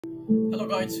Hello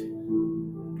guys,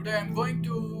 today I'm going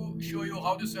to show you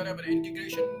how to set up an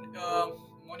integration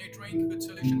monitoring with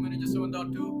Solution Manager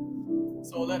 7.2.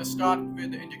 So let us start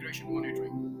with the integration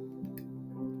monitoring.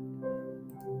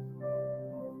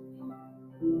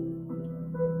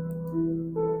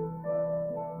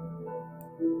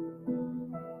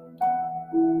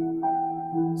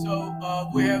 So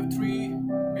we have three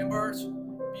members,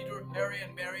 Peter, Harry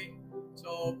and Mary.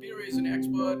 So Peter is an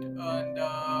expert and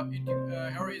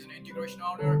Harry is an integration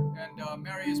owner and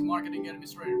Mary is marketing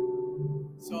administrator.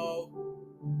 So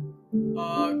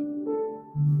uh,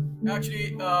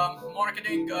 actually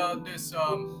marketing this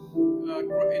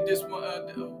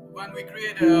when we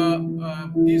create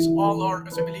these all are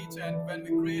SAP leads, and when we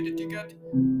create a ticket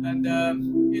and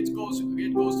it goes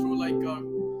through like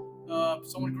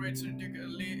someone creates a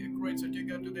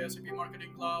ticket to the SAP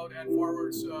marketing cloud and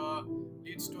forwards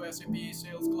leads to SAP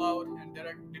sales cloud and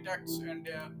detects and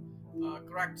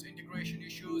corrects integration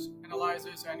issues,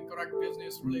 analyzes and correct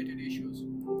business related issues.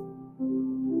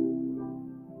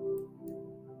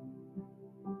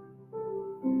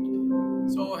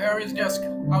 So Harry's desk.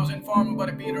 I was informed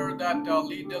by Peter that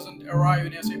lead doesn't arrive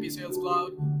in SAP Sales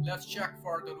Cloud. Let's check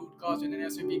for the root cause in an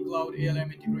SAP Cloud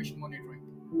ALM integration monitoring.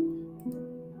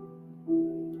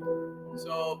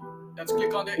 So let's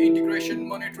click on the integration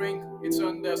monitoring. It's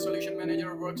on the Solution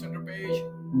Manager Work Center page.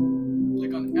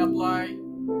 Click on Apply.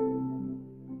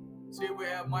 See, we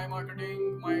have my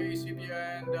marketing, my CP,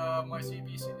 and my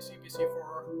CPC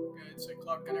for it's a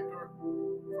cloud connector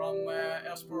from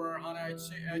as per HANA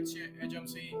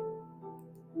HMC.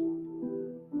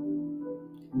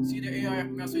 See the AIF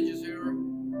messages here.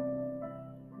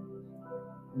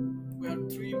 We have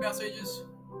three messages,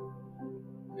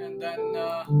 and then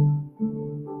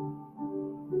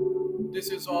this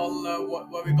is all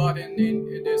what we got in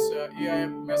this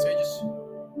AIF messages.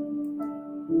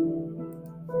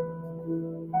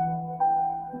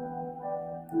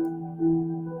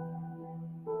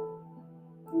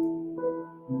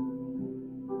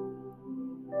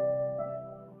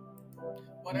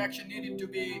 What action needed to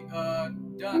be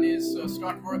done is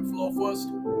start workflow first.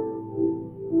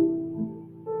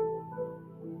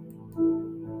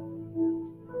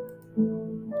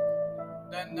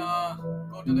 Then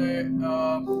go to the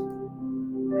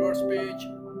reverse page,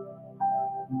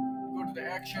 go to the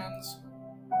actions,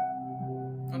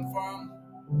 confirm,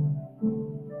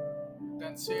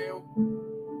 then save,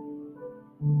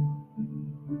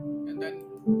 and then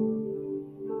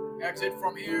exit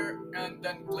from here, and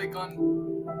then click on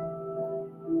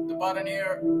the button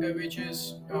here, which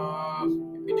is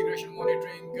integration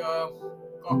monitoring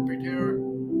cockpit here.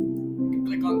 You can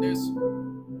click on this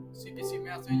CPC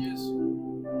messages,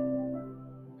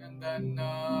 and then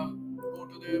go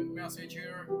to the message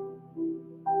here.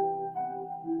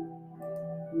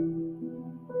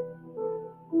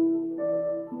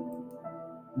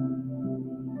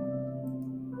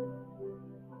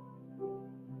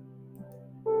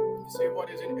 See what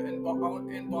is in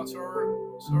inbound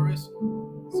service.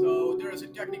 So there is a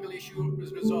technical issue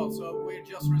is resolved. So we're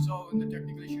just resolving the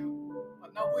technical issue.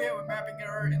 But now we have a mapping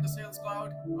error in the Sales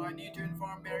Cloud. I need to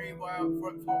inform Mary via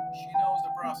workflow. She knows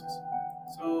the process.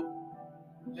 So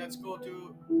let's go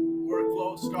to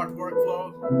workflow, start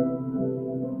workflow,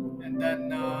 and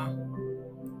then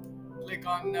click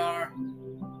on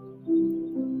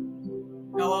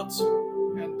alerts,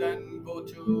 and then go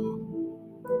to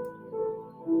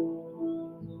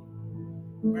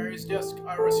Mary's desk.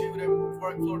 I received a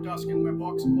workflow task in my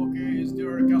box. Okay, is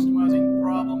there a customizing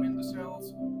problem in the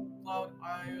Sales Cloud?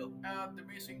 I'll add the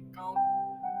missing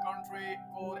country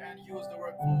code and use the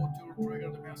workflow to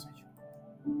trigger the message.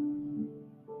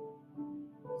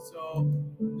 So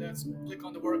let's click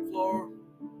on the workflow,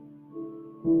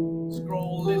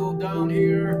 scroll a little down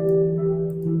here,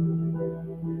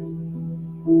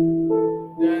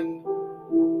 then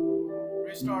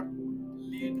restart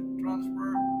lead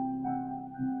transfer.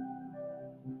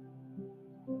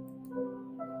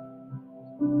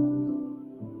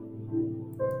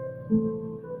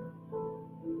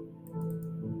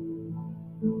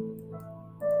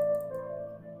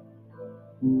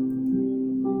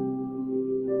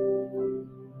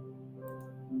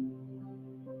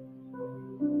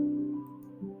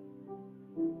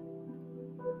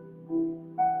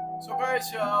 So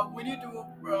guys, we need to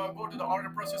go to the order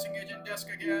processing agent desk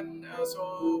again.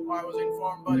 So I was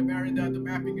informed by Mary that the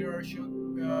mapping error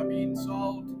should be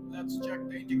solved. Let's check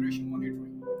the integration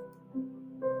monitoring.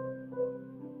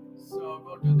 So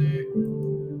go to the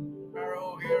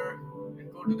arrow here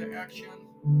and go to the action,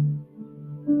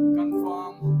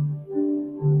 confirm,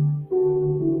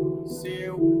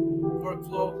 save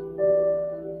workflow,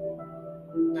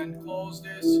 then close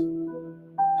this.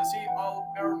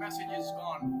 all error message is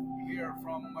gone here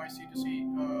from my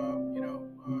C2C,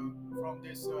 from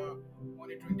this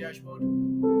monitoring dashboard.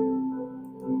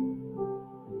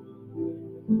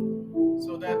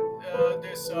 So that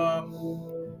this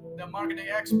the marketing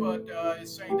expert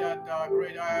is saying that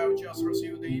great, I have just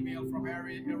received the email from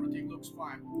Harry, everything looks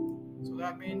fine. So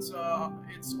that means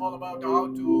it's all about how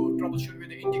to troubleshoot with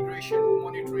the integration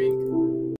monitoring